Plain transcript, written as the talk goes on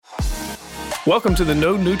Welcome to the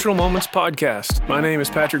No Neutral Moments podcast. My name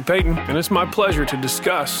is Patrick Payton, and it's my pleasure to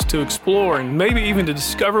discuss, to explore, and maybe even to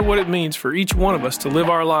discover what it means for each one of us to live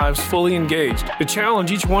our lives fully engaged, to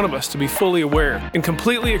challenge each one of us to be fully aware, and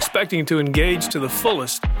completely expecting to engage to the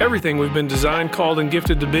fullest everything we've been designed, called, and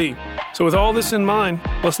gifted to be. So with all this in mind,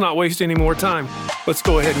 let's not waste any more time. Let's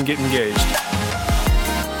go ahead and get engaged.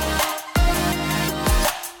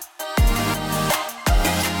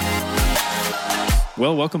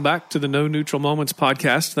 Well, welcome back to the No Neutral Moments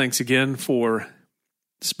podcast. Thanks again for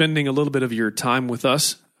spending a little bit of your time with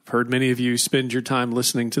us. I've heard many of you spend your time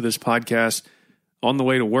listening to this podcast on the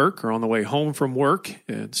way to work or on the way home from work.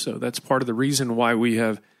 And so that's part of the reason why we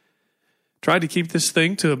have tried to keep this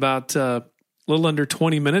thing to about a little under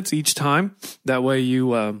 20 minutes each time. That way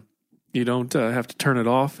you don't have to turn it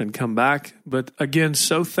off and come back. But again,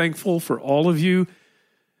 so thankful for all of you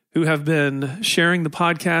who have been sharing the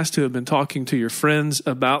podcast, who have been talking to your friends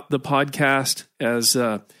about the podcast. As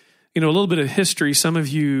a little bit of history, some of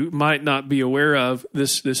you might not be aware of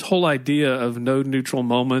this whole idea of no neutral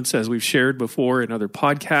moments, as we've shared before in other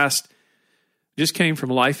podcasts, just came from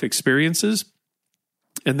life experiences.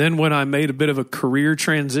 And then when I made a bit of a career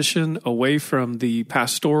transition away from the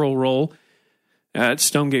pastoral role at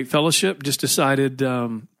Stonegate Fellowship, just decided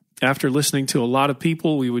after listening to a lot of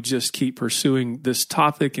people, we would just keep pursuing this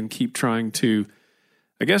topic and keep trying to,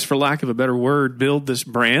 I guess for lack of a better word, build this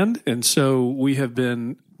brand. And so we have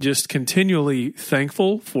been just continually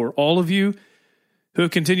thankful for all of you who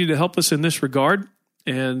have continued to help us in this regard.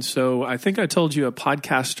 And so I think I told you a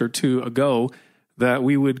podcast or two ago that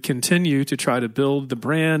we would continue to try to build the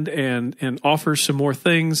brand and offer some more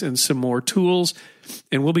things and some more tools.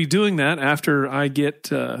 And we'll be doing that after I get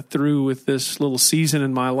through with this little season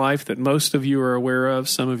in my life that most of you are aware of.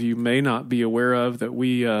 Some of you may not be aware of, that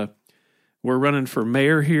we're running for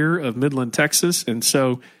mayor here of Midland, Texas. And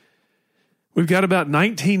so we've got about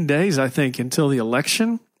 19 days, I think, until the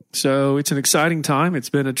election. So it's an exciting time. It's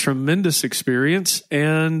been a tremendous experience.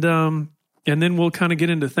 And then we'll kind of get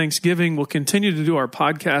into Thanksgiving. We'll continue to do our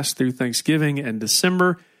podcast through Thanksgiving and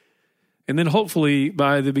December. And then hopefully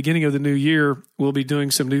by the beginning of the new year, we'll be doing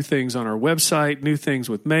some new things on our website, new things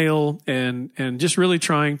with mail, and just really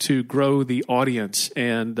trying to grow the audience.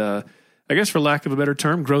 And I guess for lack of a better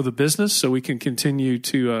term, grow the business so we can continue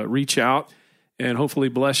to reach out and hopefully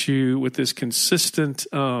bless you with this consistent,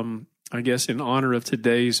 I guess in honor of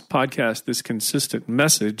today's podcast, this consistent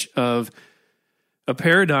message of a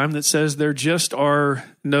paradigm that says there just are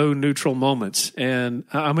no neutral moments. And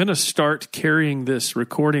I'm going to start carrying this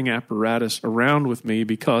recording apparatus around with me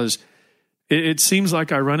because it seems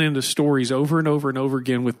like I run into stories over and over and over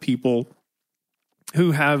again with people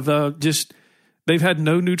who have they've had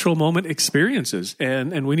no neutral moment experiences.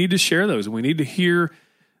 And we need to share those. We need to hear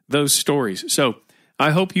those stories. So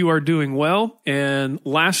I hope you are doing well. And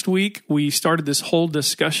last week we started this whole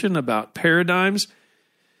discussion about paradigms.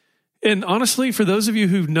 And honestly, for those of you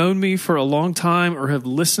who've known me for a long time or have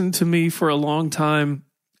listened to me for a long time,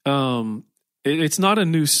 it's not a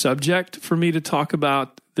new subject for me to talk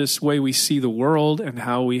about this way we see the world and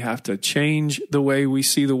how we have to change the way we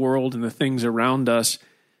see the world and the things around us.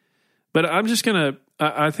 But I'm just going to,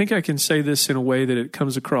 I think I can say this in a way that it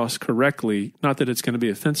comes across correctly. Not that it's going to be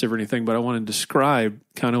offensive or anything, but I want to describe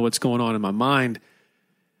kind of what's going on in my mind.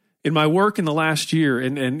 In my work in the last year,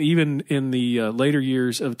 and even in the later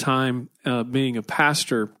years of time being a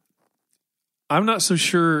pastor, I'm not so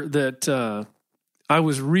sure that I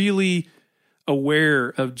was really aware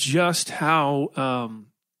of just how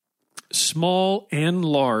small and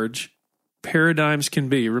large paradigms can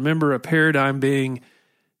be. Remember, a paradigm being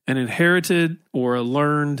an inherited or a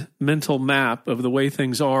learned mental map of the way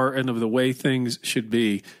things are and of the way things should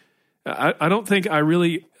be. I don't think I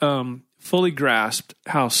really fully grasped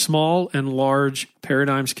how small and large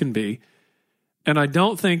paradigms can be. And I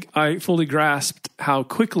don't think I fully grasped how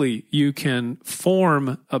quickly you can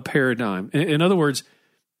form a paradigm. In other words,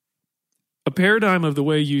 a paradigm of the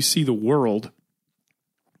way you see the world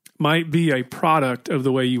might be a product of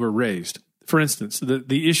the way you were raised. For instance,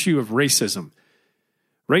 the issue of racism.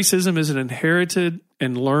 Racism is an inherited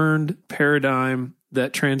and learned paradigm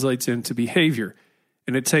that translates into behavior.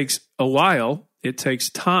 And it takes a while. It takes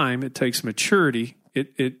time. It takes maturity.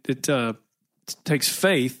 It takes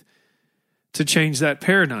faith to change that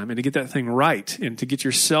paradigm and to get that thing right and to get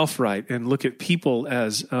yourself right and look at people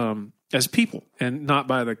as people and not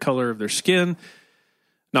by the color of their skin,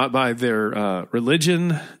 not by their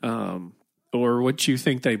religion or what you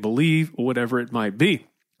think they believe or whatever it might be.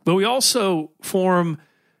 But we also form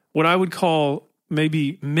what I would call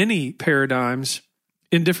maybe many paradigms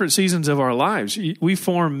in different seasons of our lives. We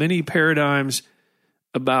form many paradigms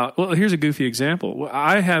about, well, here's a goofy example.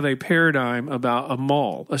 I have a paradigm about a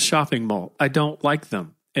mall, a shopping mall. I don't like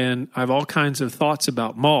them. And I have all kinds of thoughts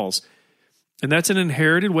about malls. And that's an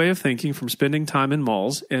inherited way of thinking from spending time in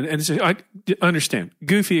malls. And I understand,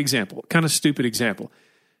 goofy example, kind of stupid example.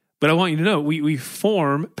 But I want you to know, we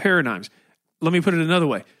form paradigms. Let me put it another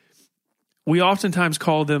way. We oftentimes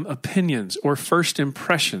call them opinions or first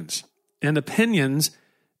impressions. And opinions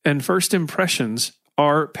and first impressions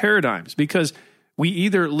are paradigms because we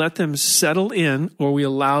either let them settle in or we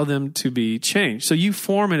allow them to be changed. So you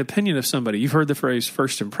form an opinion of somebody. You've heard the phrase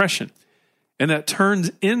first impression. And that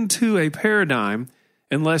turns into a paradigm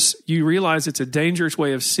unless you realize it's a dangerous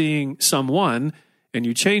way of seeing someone and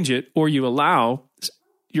you change it, or you allow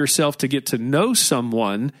yourself to get to know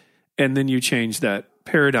someone and then you change that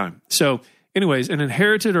paradigm. So anyways, an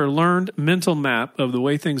inherited or learned mental map of the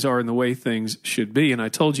way things are and the way things should be. And I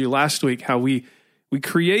told you last week how we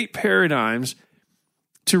create paradigms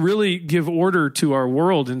to really give order to our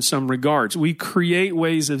world in some regards. We create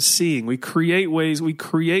ways of seeing. We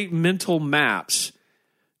create mental maps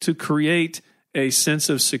to create a sense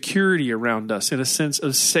of security around us and a sense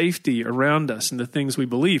of safety around us and the things we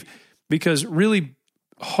believe. Because really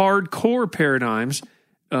hardcore paradigms,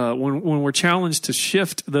 when we're challenged to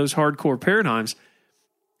shift those hardcore paradigms,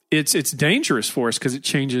 it's dangerous for us because it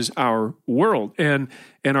changes our world. And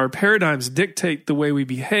our paradigms dictate the way we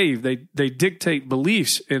behave. They dictate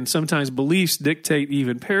beliefs, and sometimes beliefs dictate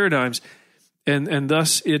even paradigms. And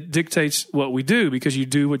thus it dictates what we do, because you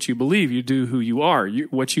do what you believe. You do who you are.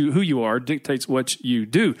 Who you are dictates what you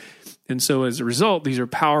do. And so as a result, these are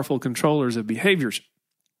powerful controllers of behaviors.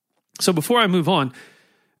 So before I move on,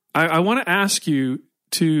 I want to ask you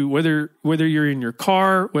to, whether you're in your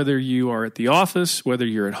car, whether you are at the office, whether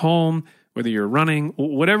you're at home, whether you're running,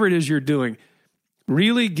 whatever it is you're doing,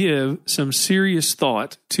 really give some serious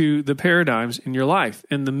thought to the paradigms in your life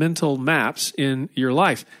and the mental maps in your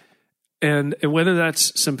life. And whether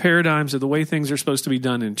that's some paradigms of the way things are supposed to be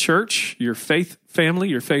done in church, your faith family,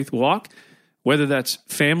 your faith walk, whether that's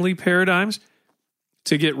family paradigms.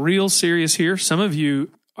 To get real serious here, some of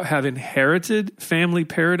you have inherited family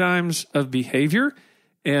paradigms of behavior.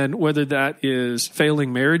 And whether that is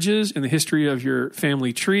failing marriages in the history of your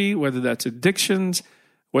family tree, whether that's addictions,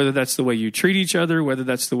 whether that's the way you treat each other, whether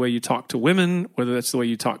that's the way you talk to women, whether that's the way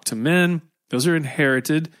you talk to men, those are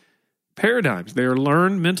inherited paradigms. They are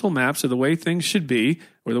learned mental maps of the way things should be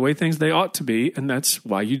or the way things they ought to be, and that's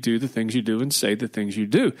why you do the things you do and say the things you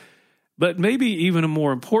do. But maybe even a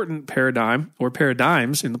more important paradigm, or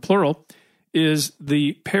paradigms in the plural, is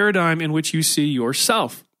the paradigm in which you see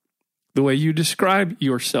yourself. The way you describe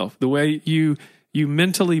yourself, the way you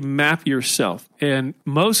mentally map yourself. And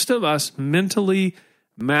most of us mentally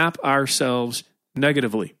map ourselves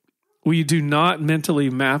negatively. We do not mentally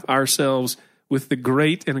map ourselves with the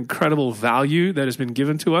great and incredible value that has been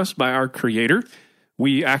given to us by our Creator.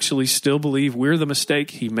 We actually still believe we're the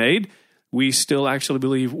mistake He made. We still actually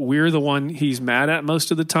believe we're the one He's mad at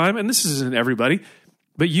most of the time. And this isn't everybody,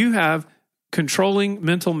 but you have controlling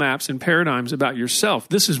mental maps and paradigms about yourself.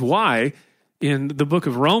 This is why in the book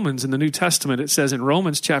of Romans in the New Testament, it says in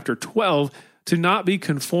Romans chapter 12, to not be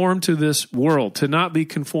conformed to this world, to not be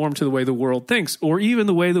conformed to the way the world thinks, or even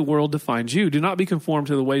the way the world defines you. Do not be conformed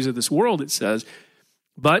to the ways of this world, it says,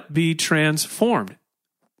 but be transformed.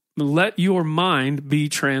 Let your mind be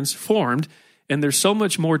transformed. And there's so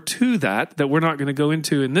much more to that we're not going to go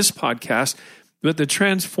into in this podcast. But the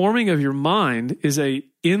transforming of your mind is a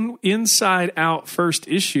inside-out first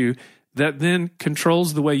issue that then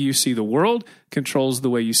controls the way you see the world, controls the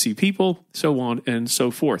way you see people, so on and so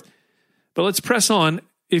forth. But let's press on.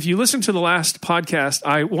 If you listened to the last podcast,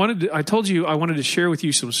 I told you I wanted to share with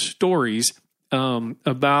you some stories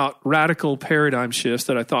about radical paradigm shifts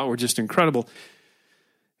that I thought were just incredible.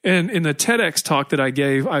 And in the TEDx talk that I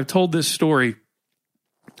gave, I told this story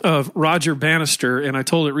of Roger Bannister, and I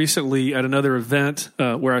told it recently at another event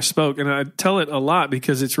where I spoke, and I tell it a lot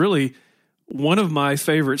because it's really one of my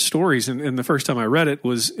favorite stories. And the first time I read it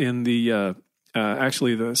was in the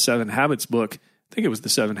 7 Habits book. I think it was the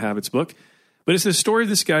 7 Habits book. But it's the story of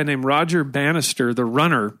this guy named Roger Bannister, the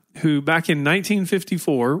runner, who back in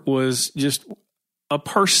 1954 was just a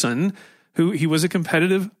person who he was a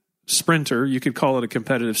competitive sprinter. You could call it a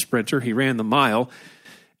competitive sprinter. He ran the mile.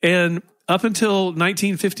 And up until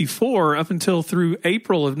 1954, up until through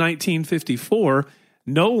April of 1954,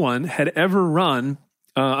 no one had ever run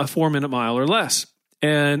a 4-minute mile or less.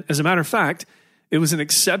 And as a matter of fact, it was an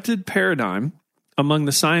accepted paradigm among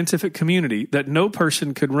the scientific community that no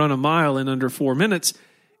person could run a mile in under 4 minutes,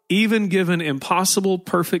 even given impossible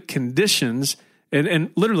perfect conditions.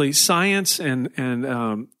 And literally science and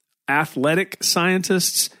athletic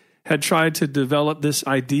scientists had tried to develop this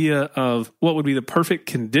idea of what would be the perfect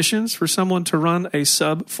conditions for someone to run a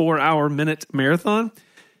sub 4-hour minute marathon.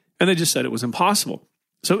 And they just said it was impossible.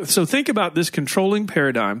 So think about this controlling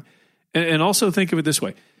paradigm, and also think of it this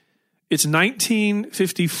way. It's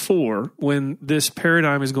 1954 when this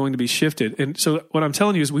paradigm is going to be shifted. And so what I'm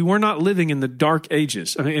telling you is we were not living in the dark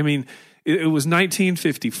ages. I mean, it was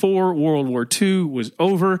 1954. World War II was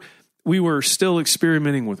over. We were still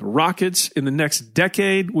experimenting with rockets. In the next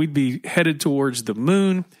decade, we'd be headed towards the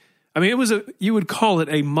moon. I mean, you would call it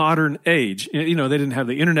a modern age. You know, they didn't have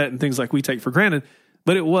the internet and things like we take for granted,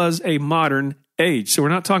 but it was a modern age. So we're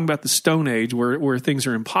not talking about the Stone Age where things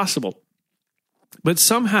are impossible. But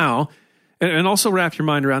somehow, and also wrap your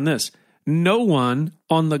mind around this, no one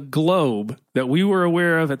on the globe that we were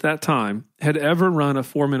aware of at that time had ever run a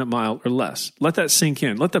 4-minute mile or less. Let that sink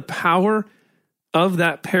in. Let the power of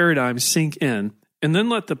that paradigm sink in, and then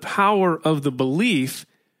let the power of the belief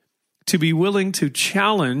to be willing to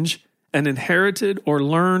challenge an inherited or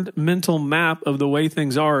learned mental map of the way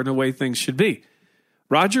things are and the way things should be.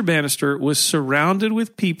 Roger Bannister was surrounded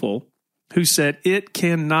with people who said it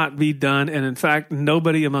cannot be done, and in fact,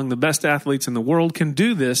 nobody among the best athletes in the world can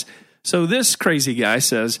do this. So this crazy guy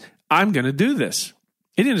says, I'm going to do this.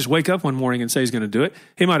 He didn't just wake up one morning and say he's going to do it.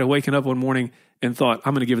 He might have waken up one morning and thought,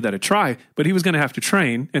 I'm going to give that a try, but he was going to have to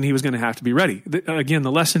train, and he was going to have to be ready. Again,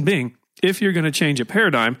 the lesson being, if you're going to change a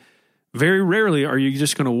paradigm, very rarely are you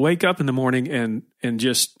just going to wake up in the morning and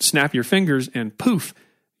just snap your fingers and poof,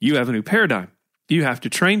 you have a new paradigm. You have to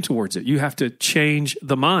train towards it. You have to change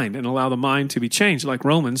the mind and allow the mind to be changed, like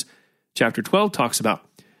Romans chapter 12 talks about.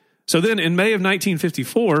 So then in May of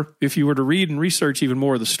 1954, if you were to read and research even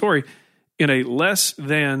more of the story, in a less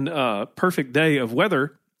than perfect day of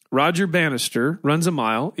weather, Roger Bannister runs a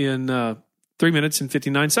mile in 3 minutes and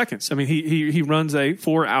 59 seconds. I mean, he runs a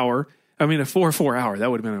 4-hour, a 4 hour.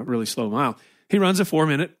 That would have been a really slow mile. He runs a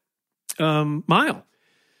 4-minute mile.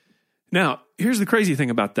 Now, here's the crazy thing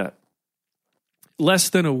about that. Less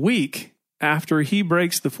than a week after he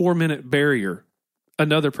breaks the 4-minute barrier,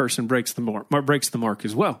 another person breaks the mark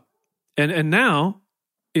as well. And now,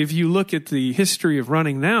 if you look at the history of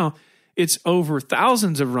running now, it's over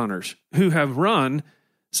thousands of runners who have run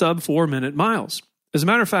sub 4-minute miles. As a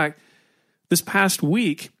matter of fact, this past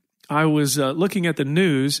week I was looking at the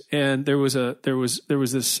news, and there was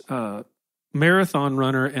this marathon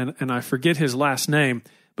runner, and I forget his last name,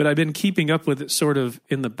 but I've been keeping up with it sort of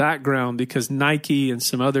in the background because Nike and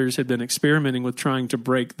some others had been experimenting with trying to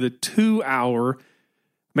break the 2-hour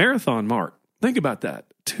marathon mark. Think about that.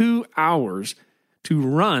 2 hours to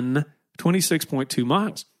run 26.2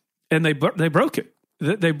 miles. And they broke it.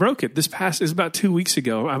 They broke it. Is about 2 weeks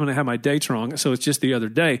ago. I'm going to have my dates wrong, so it's just the other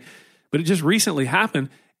day. But it just recently happened.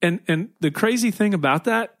 And the crazy thing about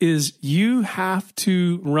that is you have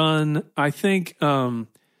to run, I think,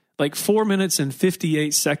 like 4 minutes and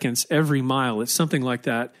 58 seconds every mile. It's something like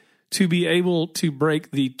that to be able to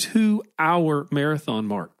break the 2-hour marathon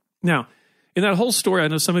mark. Now, in that whole story, I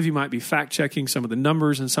know some of you might be fact-checking some of the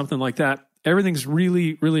numbers and something like that. Everything's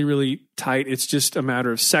really, really, really tight. It's just a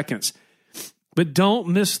matter of seconds. But don't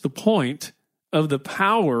miss the point of the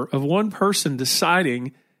power of one person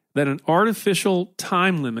deciding that an artificial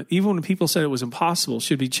time limit, even when people said it was impossible,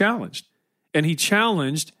 should be challenged. And he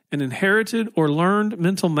challenged an inherited or learned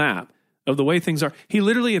mental map of the way things are. He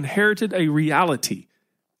literally inherited a reality,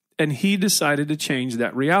 and he decided to change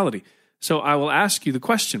that reality. So I will ask you the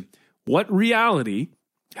question, what reality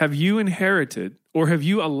have you inherited or have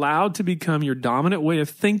you allowed to become your dominant way of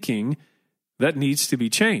thinking that needs to be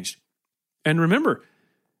changed? And remember,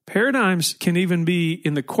 paradigms can even be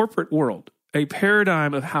in the corporate world, a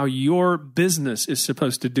paradigm of how your business is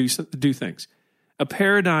supposed to do things, a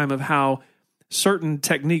paradigm of how certain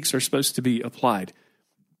techniques are supposed to be applied,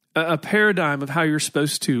 a paradigm of how you're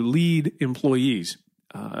supposed to lead employees,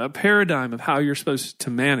 a paradigm of how you're supposed to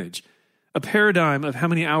manage, a paradigm of how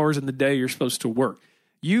many hours in the day you're supposed to work.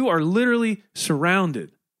 You are literally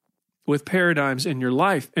surrounded with paradigms in your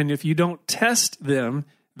life, and if you don't test them,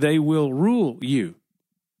 they will rule you.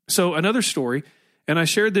 So another story, and I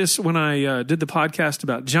shared this when I did the podcast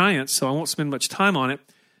about giants, so I won't spend much time on it,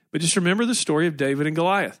 but just remember the story of David and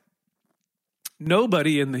Goliath.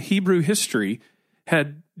 Nobody in the Hebrew history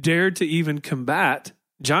had dared to even combat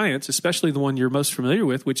giants, especially the one you're most familiar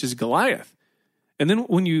with, which is Goliath. And then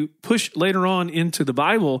when you push later on into the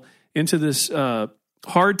Bible, into this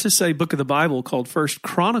hard-to-say book of the Bible called 1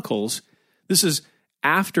 Chronicles, this is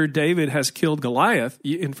after David has killed Goliath.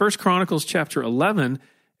 In 1 Chronicles chapter 11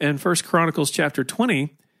 and 1 Chronicles chapter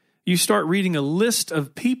 20, you start reading a list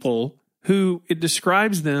of people who it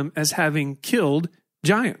describes them as having killed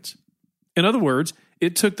giants. In other words,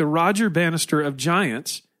 it took the Roger Bannister of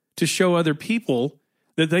giants to show other people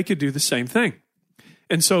that they could do the same thing.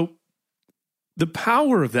 And so the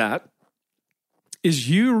power of that is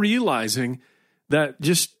you realizing that,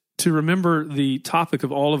 just to remember the topic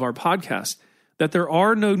of all of our podcasts, that there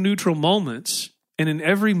are no neutral moments. And in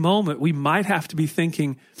every moment, we might have to be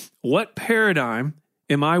thinking, what paradigm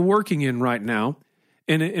am I working in right now?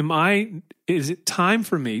 And is it time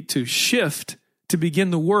for me to shift, to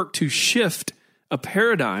begin the work to shift a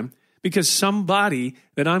paradigm? Because somebody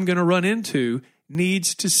that I'm going to run into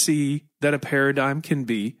needs to see that a paradigm can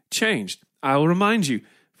be changed. I will remind you,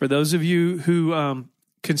 for those of you who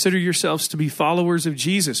consider yourselves to be followers of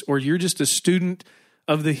Jesus, or you're just a student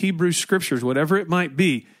of the Hebrew Scriptures, whatever it might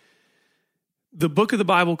be, the book of the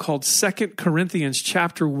Bible called 2 Corinthians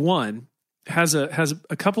chapter 1 has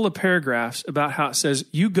a couple of paragraphs about how it says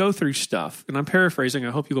you go through stuff, and I'm paraphrasing,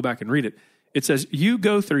 I hope you go back and read it. It says you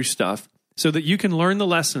go through stuff so that you can learn the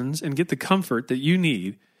lessons and get the comfort that you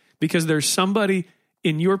need, because there's somebody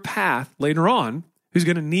in your path later on who's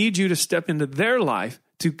going to need you to step into their life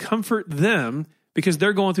to comfort them, because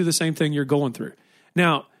they're going through the same thing you're going through.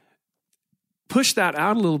 Now, push that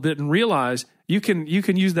out a little bit and realize you can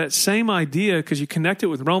use that same idea, because you connect it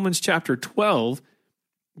with Romans chapter 12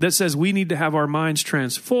 that says we need to have our minds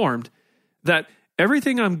transformed, that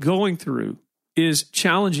everything I'm going through is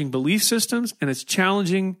challenging belief systems,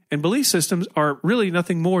 and belief systems are really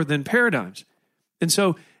nothing more than paradigms. And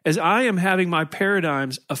so as I am having my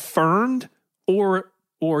paradigms affirmed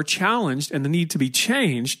or challenged and the need to be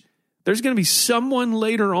changed, there's going to be someone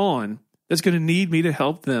later on that's going to need me to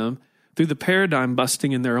help them through the paradigm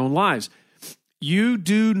busting in their own lives. You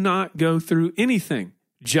do not go through anything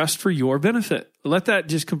just for your benefit. Let that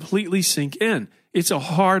just completely sink in. It's a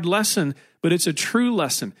hard lesson, but it's a true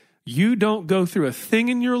lesson. You don't go through a thing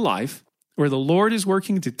in your life where the Lord is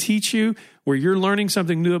working to teach you, where you're learning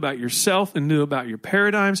something new about yourself and new about your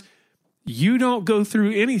paradigms. You don't go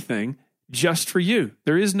through anything just for you.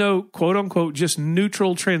 There is no, quote unquote, just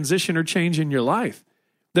neutral transition or change in your life.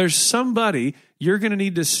 There's somebody you're going to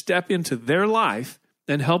need to step into their life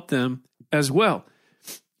and help them as well.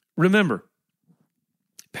 Remember,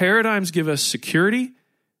 paradigms give us security.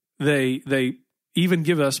 They even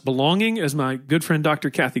give us belonging, as my good friend Dr.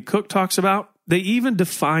 Kathy Cook talks about. They even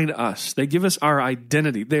define us. They give us our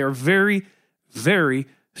identity. They are very, very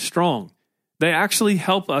strong. They actually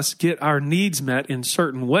help us get our needs met in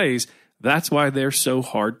certain ways. That's why they're so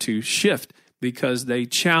hard to shift, because they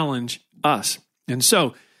challenge us. And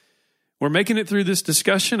so we're making it through this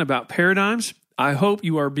discussion about paradigms. I hope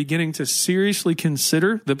you are beginning to seriously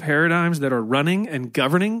consider the paradigms that are running and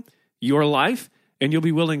governing your life, and you'll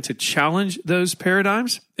be willing to challenge those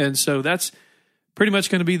paradigms. And so that's pretty much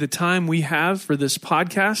going to be the time we have for this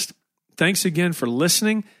podcast. Thanks again for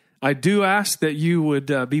listening. I do ask that you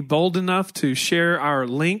would be bold enough to share our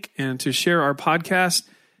link and to share our podcast.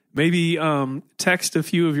 Maybe text a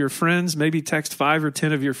few of your friends, maybe text 5 or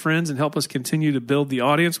 10 of your friends, and help us continue to build the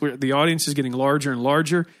audience. The audience is getting larger and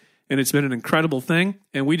larger, and it's been an incredible thing.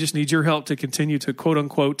 And we just need your help to continue to, quote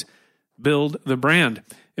unquote, build the brand.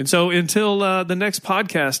 And so until the next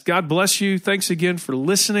podcast, God bless you. Thanks again for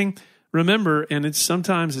listening. Remember, and it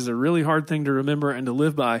sometimes is a really hard thing to remember and to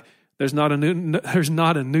live by, there's not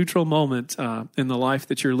a neutral moment in the life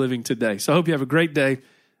that you're living today. So I hope you have a great day,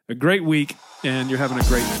 a great week, and you're having a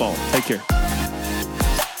great fall. Take care.